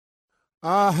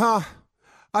Uh-huh.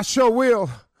 I sure will.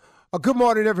 Good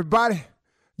morning, everybody.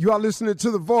 You are listening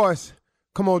to The Voice.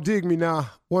 Come on, dig me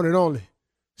now. One and only,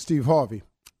 Steve Harvey.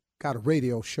 Got a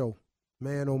radio show.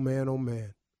 Man, oh man, oh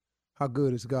man. How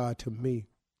good is God to me?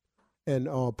 And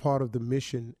part of the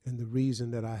mission and the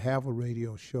reason that I have a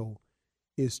radio show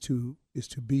is to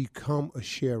become a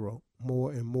sharer,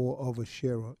 more and more of a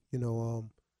sharer.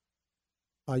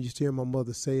 I used to hear my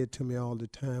mother say it to me all the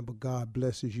time, but God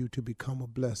blesses you to become a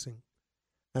blessing.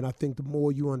 And I think the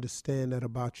more you understand that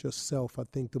about yourself, I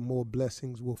think the more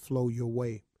blessings will flow your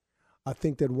way. I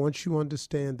think that once you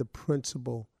understand the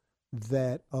principle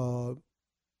that, but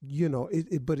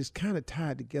it's kind of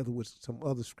tied together with some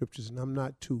other scriptures, and I'm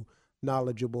not too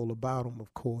knowledgeable about them,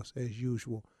 of course, as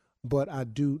usual. But I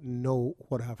do know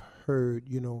what I've heard,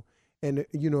 And,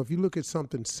 if you look at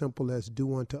something simple as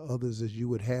do unto others as you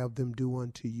would have them do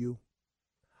unto you,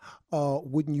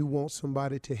 wouldn't you want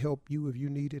somebody to help you if you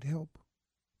needed help?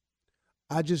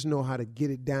 I just know how to get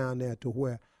it down there to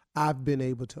where I've been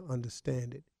able to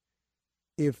understand it.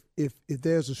 If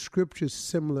there's a scripture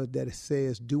similar that it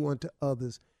says, do unto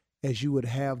others as you would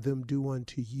have them do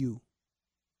unto you,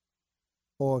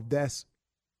 or if that's,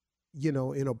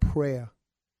 in a prayer,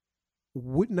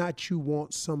 would not you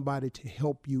want somebody to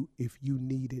help you if you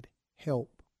needed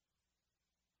help?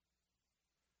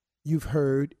 You've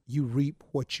heard you reap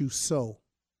what you sow.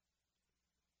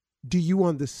 Do you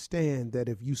understand that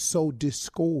if you sow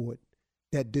discord,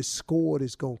 that discord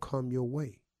is going to come your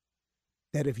way?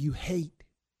 That if you hate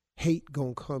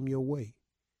going to come your way?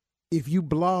 If you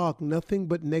blog nothing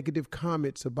but negative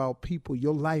comments about people,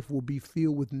 your life will be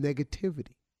filled with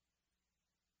negativity.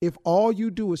 If all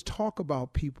you do is talk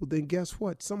about people, then guess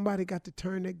what? Somebody got to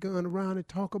turn that gun around and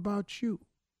talk about you.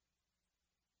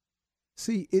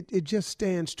 See, it just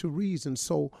stands to reason.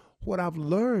 So what I've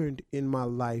learned in my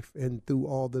life and through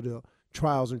all of the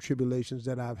trials and tribulations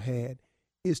that I've had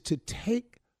is to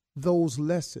take those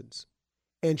lessons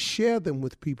and share them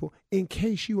with people in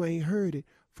case you ain't heard it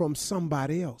from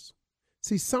somebody else.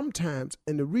 See, sometimes,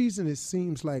 and the reason it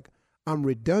seems like I'm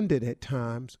redundant at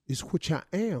times, is which I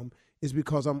am, is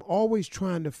because I'm always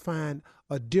trying to find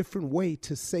a different way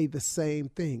to say the same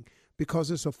thing.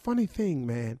 Because it's a funny thing,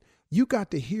 man. You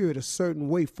got to hear it a certain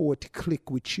way for it to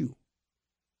click with you.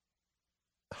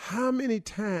 How many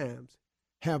times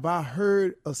have I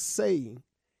heard a saying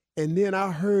and then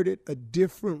I heard it a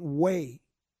different way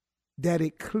that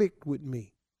it clicked with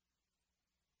me?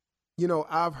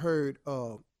 I've heard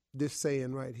this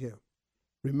saying right here.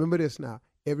 Remember this now.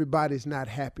 Everybody's not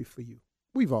happy for you.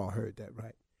 We've all heard that,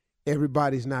 right?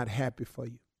 Everybody's not happy for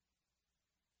you.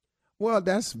 Well,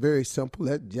 that's very simple.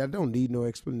 That don't need no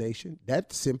explanation.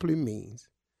 That simply means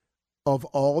of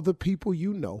all the people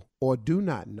you know or do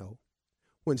not know,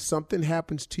 when something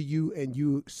happens to you and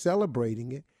you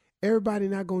celebrating it, everybody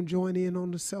not going to join in on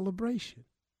the celebration.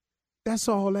 That's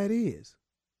all that is.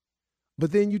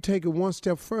 But then you take it one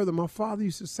step further. My father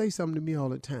used to say something to me all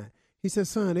the time. He said,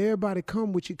 son, everybody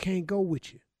come with you, can't go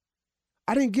with you.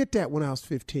 I didn't get that when I was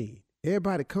 15.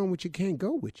 Everybody come with you, can't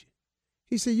go with you.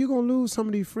 He said, you're going to lose some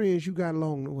of these friends you got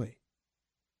along the way.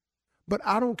 But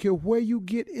I don't care where you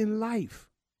get in life.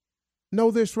 Know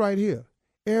this right here.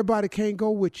 Everybody can't go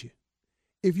with you.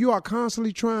 If you are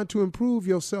constantly trying to improve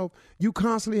yourself, you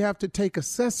constantly have to take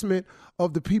assessment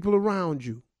of the people around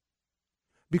you.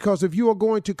 Because if you are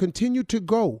going to continue to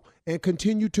go and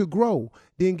continue to grow,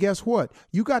 then guess what?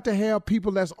 You got to have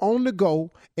people that's on the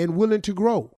go and willing to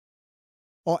grow.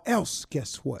 Or else,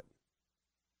 guess what?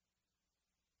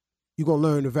 You're going to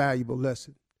learn a valuable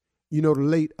lesson. The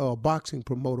late boxing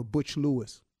promoter, Butch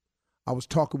Lewis. I was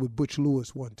talking with Butch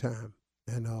Lewis one time,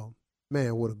 and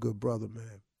man, what a good brother,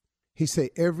 man. He said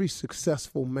every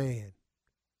successful man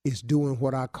is doing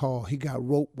what I call, he got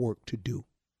rope work to do.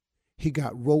 He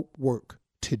got rope work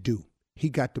to do. He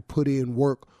got to put in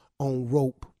work on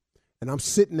rope. And I'm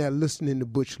sitting there listening to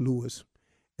Butch Lewis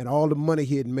and all the money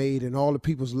he had made and all the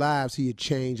people's lives he had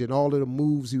changed and all of the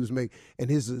moves he was making and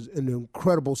his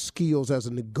incredible skills as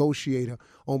a negotiator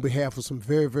on behalf of some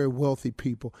very, very wealthy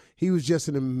people. He was just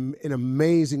an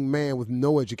amazing man with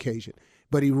no education,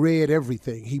 but he read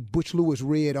everything. Butch Lewis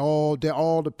read all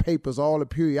the papers, all the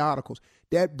periodicals.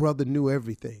 That brother knew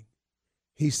everything.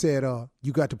 He said,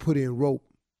 you got to put in rope.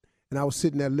 And I was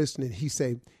sitting there listening. He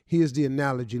said, here's the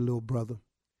analogy, little brother.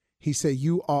 He said,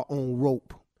 you are on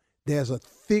rope. There's a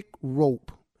thick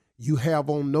rope. You have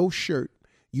on no shirt.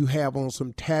 You have on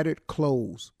some tattered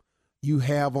clothes. You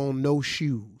have on no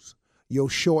shoes. Your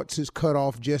shorts is cut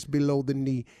off just below the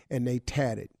knee and they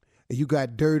tattered. And you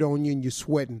got dirt on you and you're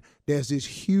sweating. There's this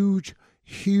huge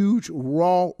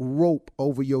raw rope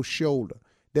over your shoulder.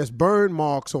 There's burn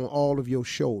marks on all of your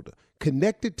shoulder.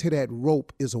 Connected to that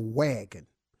rope is a wagon.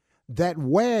 That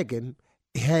wagon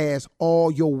has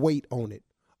all your weight on it,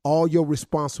 all your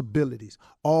responsibilities,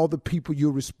 all the people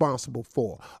you're responsible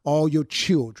for, all your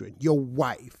children, your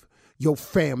wife, your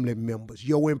family members,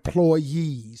 your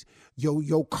employees,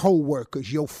 your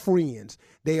co-workers, your friends.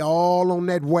 They all on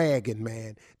that wagon,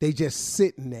 man. They just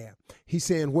sitting there. He's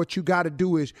saying what you got to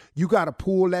do is you got to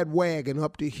pull that wagon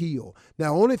up the hill.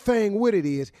 Now, only thing with it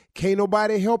is can't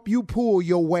nobody help you pull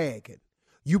your wagon.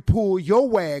 You pull your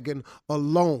wagon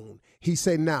alone. He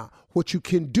said, now, what you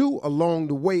can do along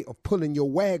the way of pulling your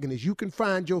wagon is you can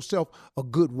find yourself a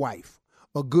good wife,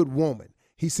 a good woman.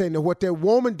 He's saying that what that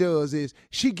woman does is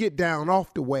she get down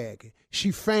off the wagon.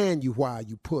 She fan you while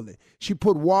you pull it. She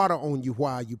put water on you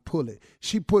while you pull it.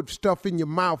 She put stuff in your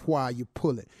mouth while you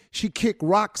pull it. She kick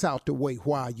rocks out the way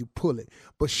while you pull it.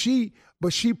 But she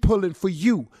pulling for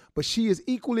you. But she is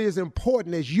equally as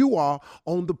important as you are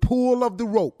on the pull of the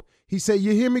rope. He said,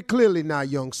 you hear me clearly now,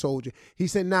 young soldier. He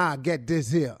said, nah, get this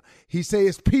here. He said,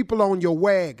 it's people on your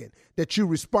wagon that you're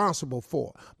responsible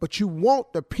for. But you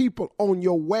want the people on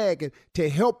your wagon to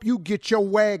help you get your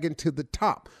wagon to the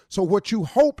top. So what you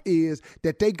hope is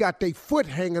that they got their foot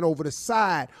hanging over the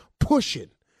side, pushing.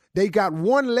 They got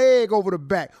one leg over the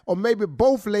back, or maybe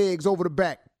both legs over the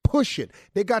back, pushing.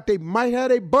 They might have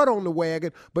their butt on the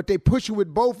wagon, but they push you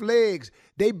with both legs.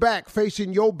 They back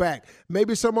facing your back.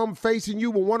 Maybe some of them facing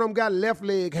you, but one of them got left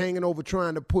leg hanging over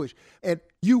trying to push. And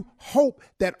you hope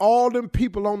that all them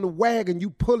people on the wagon you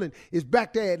pulling is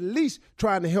back there at least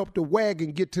trying to help the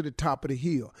wagon get to the top of the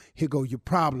hill. Here go your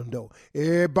problem though.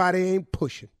 Everybody ain't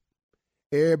pushing.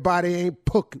 Everybody ain't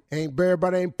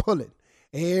pulling.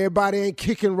 Everybody ain't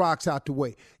kicking rocks out the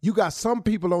way. You got some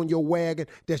people on your wagon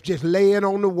that's just laying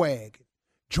on the wagon,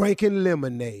 drinking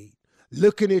lemonade,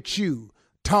 looking at you,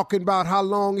 talking about how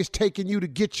long it's taking you to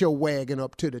get your wagon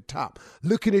up to the top,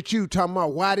 looking at you, talking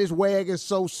about why this wagon's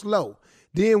so slow.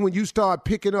 Then when you start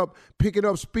picking up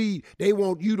speed, they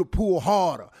want you to pull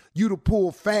harder, you to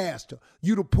pull faster,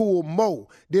 you to pull more.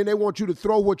 Then they want you to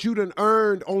throw what you done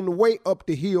earned on the way up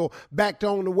the hill back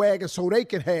on the wagon so they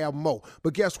can have more.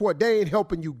 But guess what? They ain't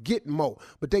helping you get more.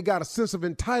 But they got a sense of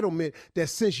entitlement that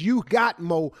since you got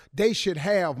more, they should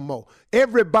have more.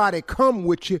 Everybody come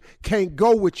with you, can't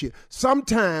go with you.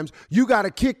 Sometimes you got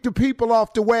to kick the people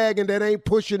off the wagon that ain't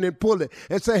pushing and pulling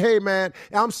and say, hey, man,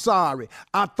 I'm sorry.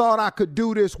 I thought I could do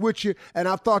this with you, and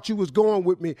I thought you was going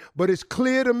with me, but it's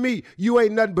clear to me you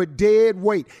ain't nothing but dead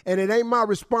weight, and it ain't my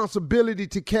responsibility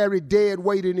to carry dead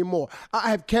weight anymore.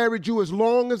 I have carried you as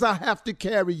long as I have to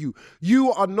carry you.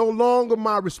 You are no longer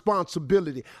my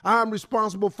responsibility. I'm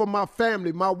responsible for my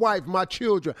family, my wife, my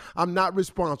children. I'm not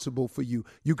responsible for you.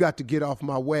 You got to get off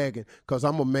my wagon because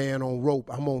I'm a man on rope.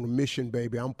 I'm on a mission,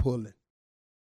 baby. I'm pulling.